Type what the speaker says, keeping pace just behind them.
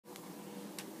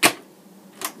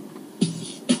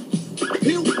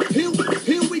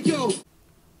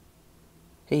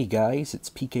Hey guys, it's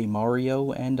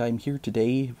PkmariO, and I'm here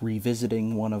today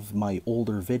revisiting one of my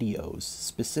older videos,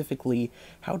 specifically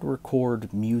how to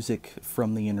record music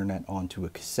from the internet onto a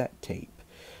cassette tape.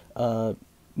 Uh,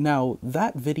 Now,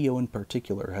 that video in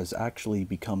particular has actually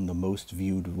become the most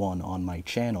viewed one on my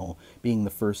channel, being the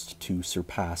first to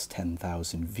surpass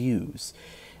 10,000 views.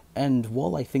 And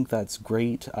while I think that's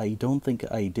great, I don't think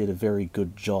I did a very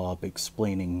good job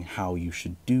explaining how you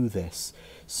should do this.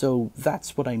 So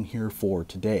that's what I'm here for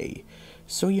today.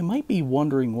 So you might be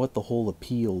wondering what the whole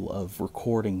appeal of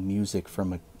recording music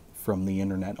from the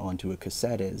internet onto a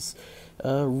cassette is.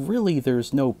 Really,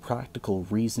 there's no practical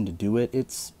reason to do it.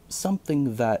 It's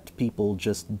something that people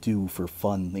just do for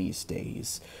fun these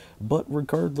days. But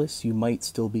regardless, you might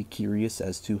still be curious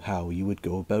as to how you would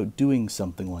go about doing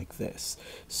something like this.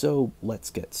 So let's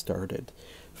get started.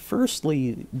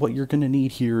 Firstly, what you're going to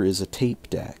need here is a tape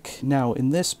deck. Now, in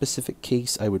this specific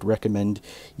case, I would recommend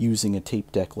using a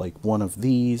tape deck like one of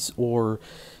these, or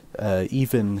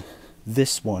even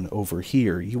this one over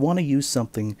here. You want to use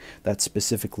something that's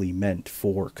specifically meant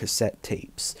for cassette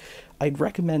tapes. I'd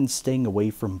recommend staying away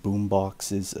from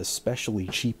boomboxes, especially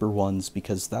cheaper ones,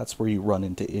 because that's where you run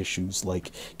into issues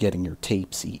like getting your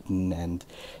tapes eaten, and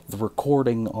the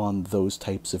recording on those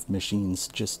types of machines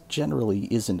just generally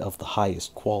isn't of the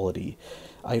highest quality.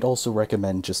 I'd also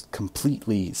recommend just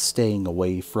completely staying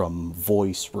away from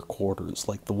voice recorders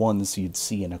like the ones you'd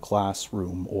see in a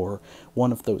classroom or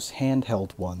one of those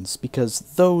handheld ones, because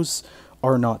those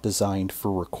are not designed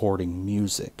for recording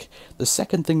music. The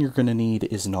second thing you're going to need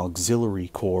is an auxiliary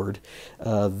cord.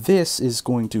 This is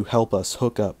going to help us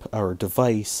hook up our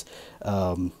device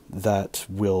that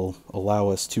will allow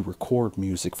us to record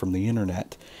music from the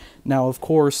internet. Now, of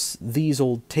course, these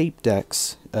old tape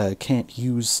decks can't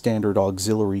use standard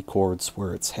auxiliary cords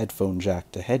where it's headphone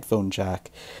jack to headphone jack.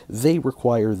 They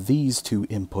require these two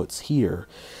inputs here.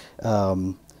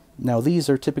 Now, these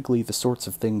are typically the sorts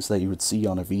of things that you would see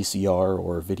on a VCR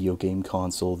or a video game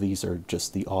console. These are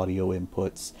just the audio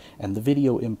inputs, and the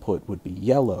video input would be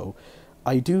yellow.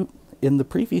 In the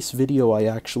previous video, I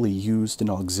actually used an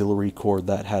auxiliary cord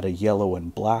that had a yellow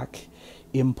and black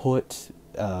input,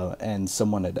 and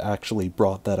someone had actually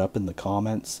brought that up in the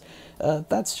comments.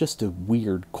 That's just a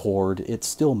weird cord. It's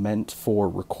still meant for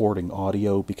recording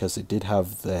audio because it did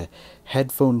have the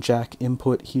headphone jack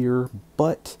input here,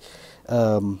 but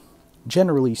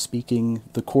generally speaking,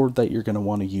 the cord that you're going to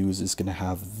want to use is going to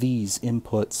have these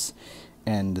inputs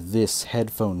and this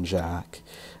headphone jack.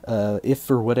 If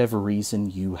for whatever reason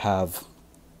you have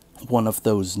one of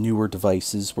those newer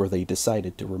devices where they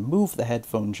decided to remove the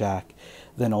headphone jack,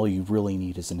 then all you really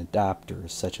need is an adapter,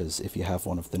 such as if you have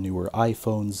one of the newer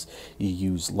iPhones, you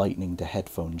use lightning to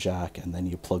headphone jack, and then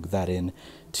you plug that in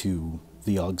to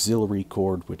the auxiliary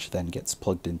cord, which then gets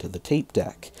plugged into the tape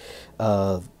deck.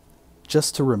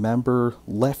 Just to remember,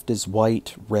 left is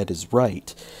white, red is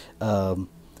right.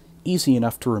 Easy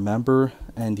enough to remember,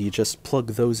 and you just plug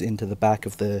those into the back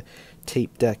of the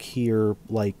tape deck here,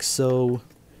 like so.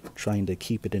 Trying to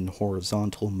keep it in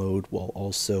horizontal mode while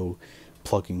also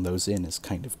plugging those in is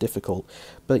kind of difficult.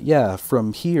 But yeah,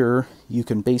 from here, you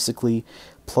can basically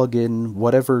plug in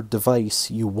whatever device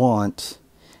you want,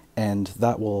 and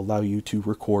that will allow you to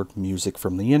record music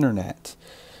from the internet.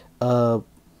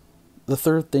 The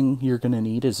third thing you're going to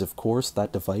need is, of course,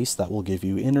 that device that will give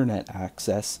you internet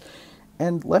access.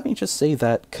 And let me just say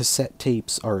that cassette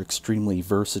tapes are extremely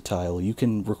versatile. You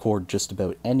can record just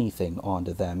about anything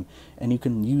onto them, and you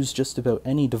can use just about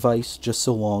any device just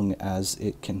so long as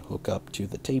it can hook up to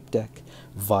the tape deck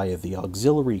via the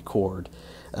auxiliary cord.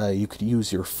 You could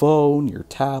use your phone, your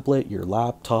tablet, your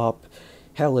laptop.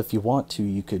 Hell, if you want to,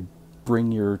 you could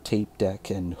bring your tape deck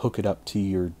and hook it up to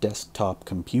your desktop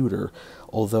computer,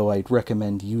 although I'd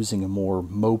recommend using a more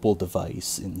mobile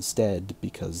device instead,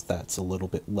 because that's a little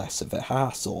bit less of a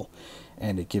hassle,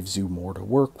 and it gives you more to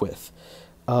work with.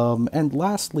 And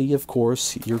lastly, of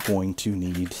course, you're going to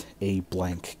need a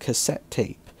blank cassette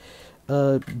tape.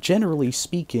 Generally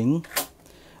speaking,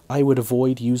 I would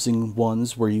avoid using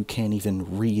ones where you can't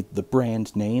even read the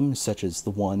brand name, such as the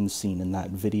one seen in that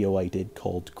video I did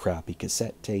called Crappy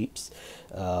Cassette Tapes,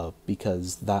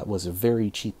 because that was a very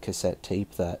cheap cassette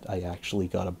tape that I actually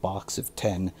got a box of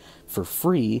 10 for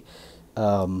free.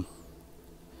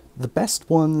 The best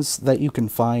ones that you can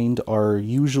find are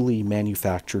usually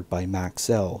manufactured by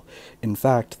Maxell. In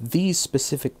fact, these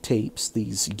specific tapes,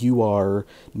 these UR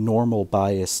normal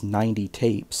bias 90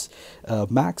 tapes,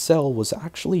 Maxell was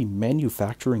actually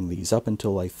manufacturing these up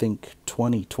until I think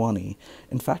 2020.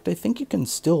 In fact, I think you can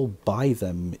still buy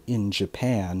them in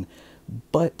Japan,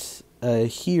 but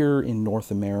Here in North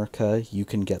America, you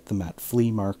can get them at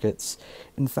flea markets.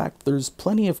 In fact, there's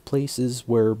plenty of places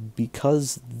where,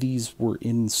 because these were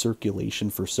in circulation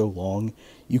for so long,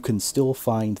 you can still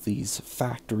find these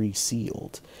factory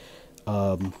sealed.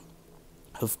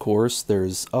 Of course,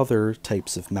 there's other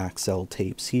types of Maxell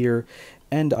tapes here,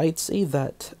 and I'd say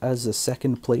that as a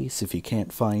second place, if you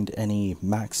can't find any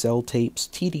Maxell tapes,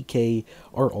 TDK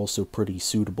are also pretty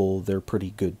suitable. They're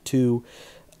pretty good too.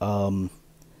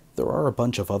 There are a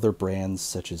bunch of other brands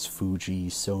such as Fuji,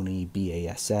 Sony,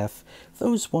 BASF.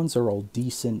 Those ones are all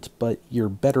decent, but you're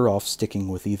better off sticking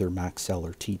with either Maxell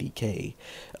or TDK.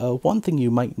 One thing you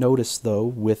might notice though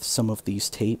with some of these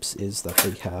tapes is that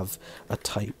they have a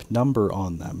type number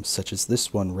on them, such as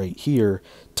this one right here,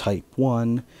 type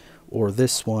 1, or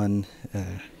this one,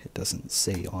 it doesn't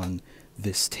say on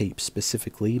this tape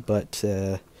specifically, but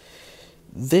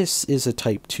this is a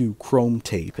type 2 chrome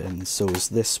tape, and so is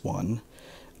this one.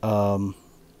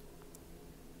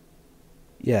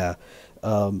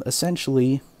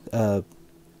 Essentially,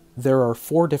 there are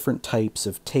 4 different types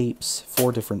of tapes,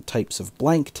 4 different types of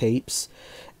blank tapes,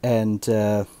 and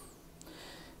to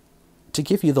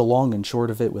give you the long and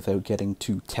short of it without getting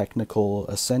too technical,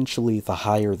 essentially the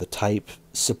higher the type,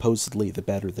 supposedly the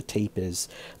better the tape is.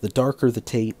 The darker the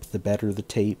tape, the better the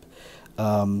tape.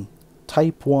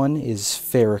 Type 1 is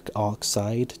ferric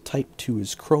oxide, type 2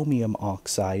 is chromium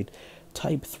oxide,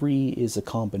 type 3 is a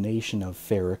combination of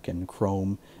ferric and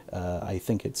chrome. I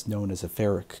think it's known as a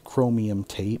ferric chromium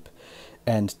tape.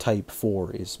 And type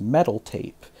 4 is metal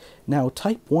tape. Now,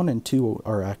 type 1 and 2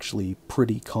 are actually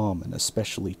pretty common,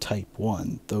 especially type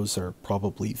 1. Those are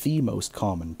probably the most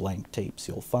common blank tapes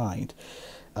you'll find.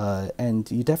 And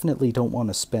you definitely don't want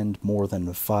to spend more than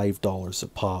 $5 a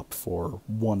pop for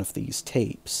one of these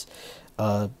tapes.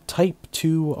 Type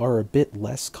 2 are a bit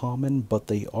less common, but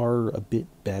they are a bit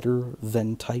better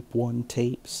than type 1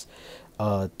 tapes.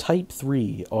 Type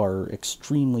 3 are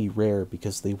extremely rare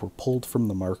because they were pulled from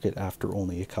the market after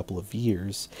only a couple of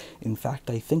years. In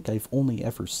fact, I think I've only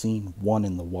ever seen one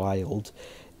in the wild.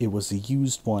 It was a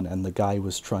used one and the guy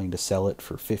was trying to sell it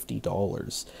for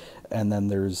 $50. And then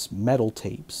there's metal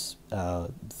tapes.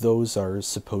 Those are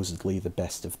supposedly the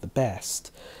best of the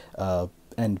best.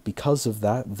 And because of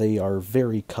that, they are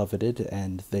very coveted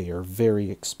and they are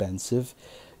very expensive,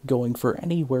 going for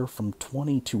anywhere from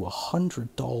 $20 to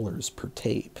 $100 per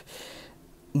tape.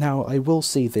 Now, I will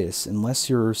say this, unless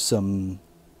you're some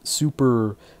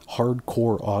super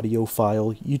hardcore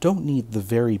audiophile, you don't need the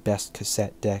very best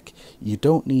cassette deck, you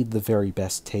don't need the very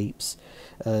best tapes.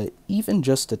 Even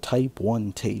just a type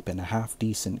 1 tape and a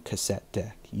half-decent cassette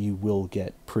deck, you will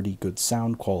get pretty good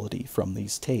sound quality from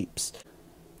these tapes.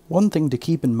 One thing to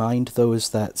keep in mind, though, is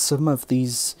that some of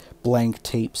these blank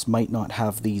tapes might not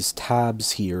have these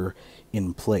tabs here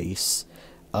in place.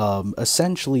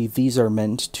 Essentially, these are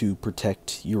meant to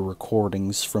protect your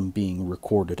recordings from being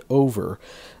recorded over,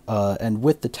 and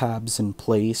with the tabs in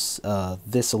place,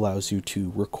 this allows you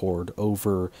to record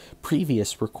over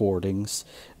previous recordings.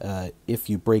 If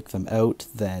you break them out,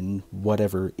 then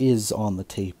whatever is on the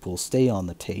tape will stay on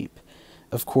the tape.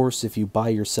 Of course, if you buy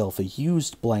yourself a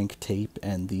used blank tape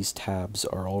and these tabs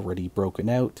are already broken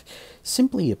out,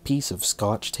 simply a piece of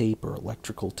Scotch tape or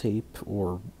electrical tape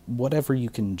or whatever you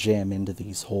can jam into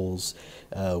these holes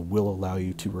will allow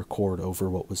you to record over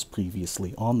what was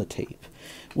previously on the tape.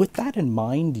 With that in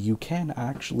mind, you can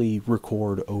actually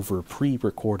record over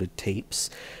pre-recorded tapes,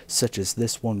 such as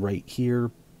this one right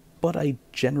here, but I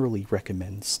generally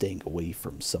recommend staying away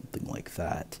from something like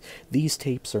that. These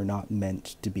tapes are not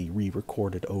meant to be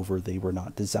re-recorded over, they were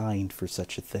not designed for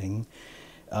such a thing.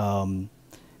 And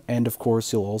of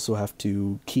course, you'll also have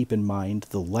to keep in mind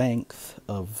the length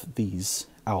of these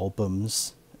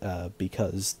albums,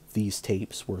 because these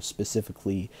tapes were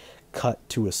specifically cut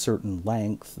to a certain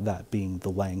length, that being the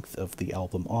length of the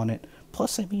album on it.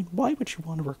 Plus, I mean, why would you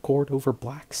want to record over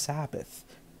Black Sabbath?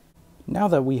 Now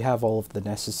that we have all of the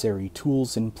necessary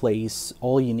tools in place,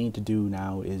 all you need to do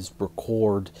now is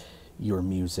record your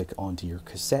music onto your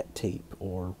cassette tape,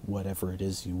 or whatever it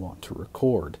is you want to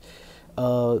record.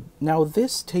 Now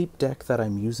this tape deck that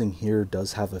I'm using here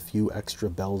does have a few extra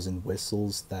bells and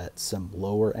whistles that some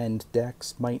lower end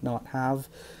decks might not have,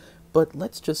 but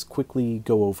let's just quickly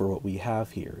go over what we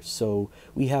have here. So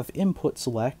we have input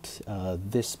select,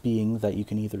 this being that you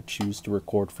can either choose to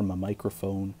record from a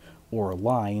microphone or a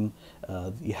line.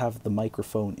 You have the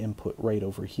microphone input right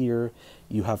over here.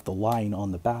 You have the line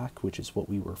on the back, which is what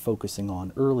we were focusing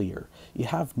on earlier. You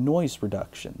have noise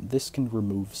reduction. This can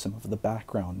remove some of the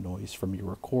background noise from your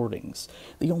recordings.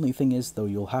 The only thing is, though,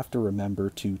 you'll have to remember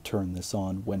to turn this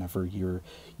on whenever you're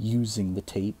using the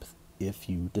tape. if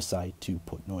you decide to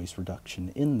put noise reduction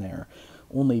in there,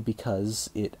 only because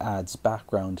it adds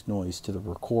background noise to the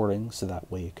recording, so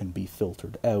that way it can be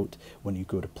filtered out when you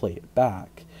go to play it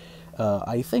back.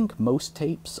 I think most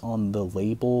tapes on the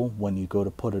label, when you go to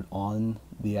put it on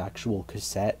the actual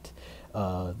cassette,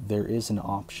 there is an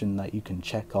option that you can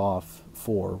check off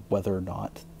for whether or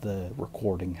not the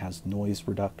recording has noise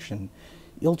reduction.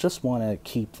 You'll just want to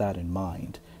keep that in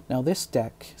mind. Now, this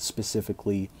deck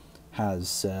specifically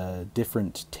has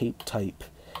different tape type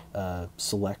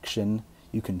selection.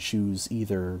 You can choose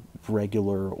either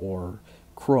regular or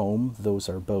chrome. Those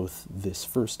are both this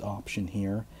first option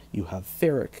here. You have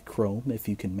ferric chrome if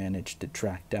you can manage to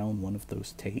track down one of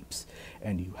those tapes,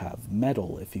 and you have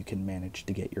metal if you can manage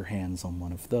to get your hands on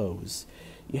one of those.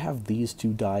 You have these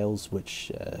two dials,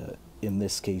 which in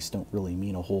this case don't really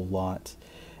mean a whole lot.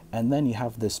 And then you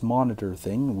have this monitor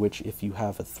thing, which if you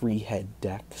have a 3-head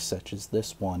deck such as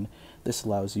this one, this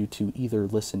allows you to either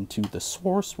listen to the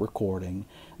source recording,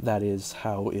 that is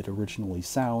how it originally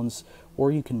sounds,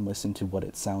 or you can listen to what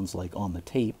it sounds like on the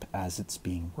tape as it's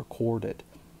being recorded.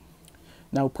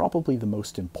 Now, probably the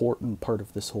most important part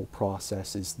of this whole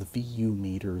process is the VU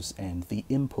meters and the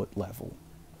input level.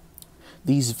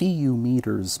 These VU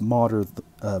meters monitor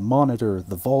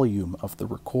the volume of the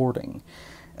recording.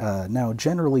 Now,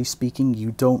 generally speaking,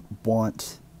 you don't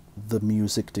want the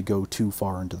music to go too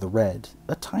far into the red.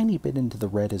 A tiny bit into the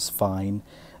red is fine,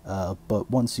 but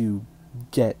once you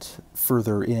get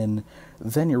further in,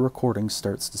 then your recording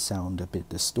starts to sound a bit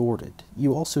distorted.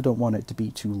 You also don't want it to be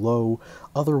too low,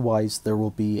 otherwise there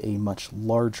will be a much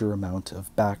larger amount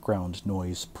of background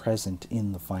noise present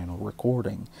in the final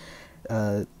recording.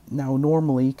 Now,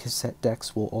 normally cassette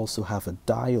decks will also have a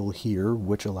dial here,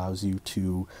 which allows you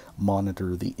to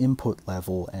monitor the input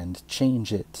level and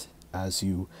change it as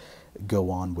you go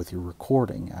on with your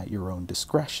recording at your own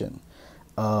discretion.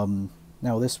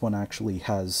 Now, this one actually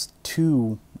has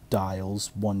two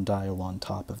dials, one dial on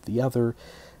top of the other,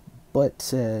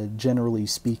 but generally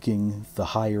speaking, the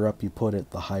higher up you put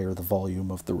it, the higher the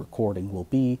volume of the recording will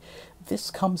be.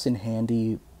 This comes in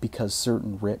handy because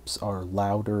certain rips are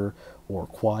louder or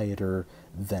quieter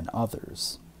than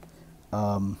others.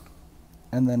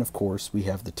 And then, of course, we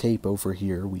have the tape over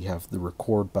here. We have the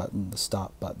record button, the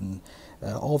stop button,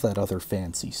 all that other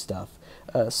fancy stuff.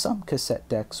 Some cassette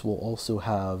decks will also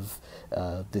have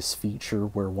this feature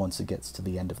where once it gets to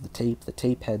the end of the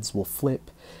tape heads will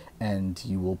flip, and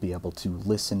you will be able to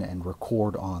listen and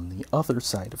record on the other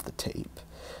side of the tape.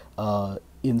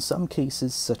 In some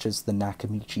cases, such as the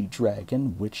Nakamichi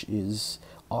Dragon, which is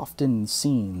often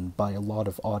seen by a lot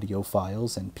of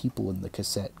audiophiles and people in the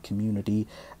cassette community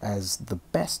as the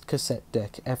best cassette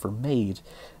deck ever made,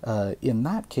 in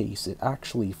that case it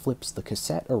actually flips the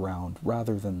cassette around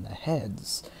rather than the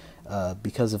heads,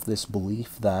 because of this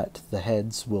belief that the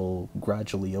heads will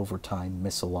gradually over time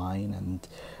misalign, and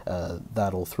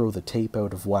that'll throw the tape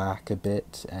out of whack a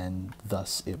bit, and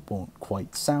thus it won't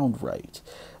quite sound right.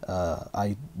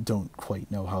 I don't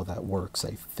quite know how that works.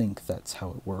 I think that's how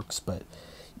it works, but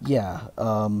yeah,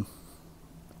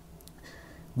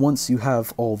 once you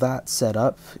have all that set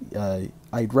up,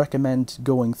 I'd recommend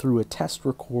going through a test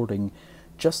recording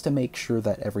just to make sure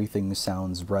that everything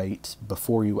sounds right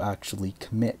before you actually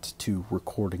commit to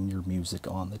recording your music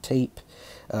on the tape.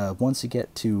 Once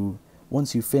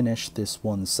you finish this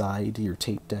one side, your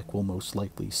tape deck will most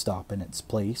likely stop in its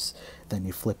place. Then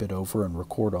you flip it over and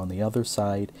record on the other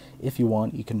side. If you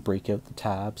want, you can break out the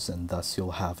tabs, and thus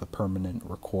you'll have a permanent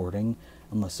recording.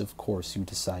 Unless, of course, you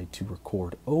decide to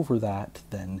record over that,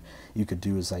 then you could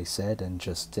do as I said and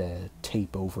just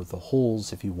tape over the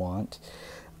holes if you want.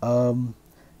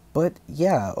 But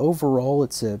yeah, overall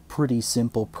it's a pretty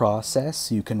simple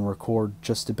process. You can record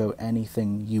just about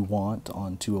anything you want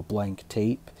onto a blank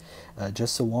tape,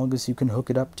 just so long as you can hook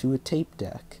it up to a tape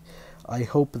deck. I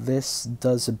hope this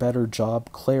does a better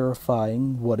job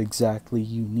clarifying what exactly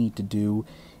you need to do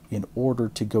in order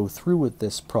to go through with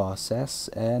this process,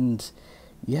 and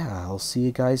yeah, I'll see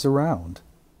you guys around.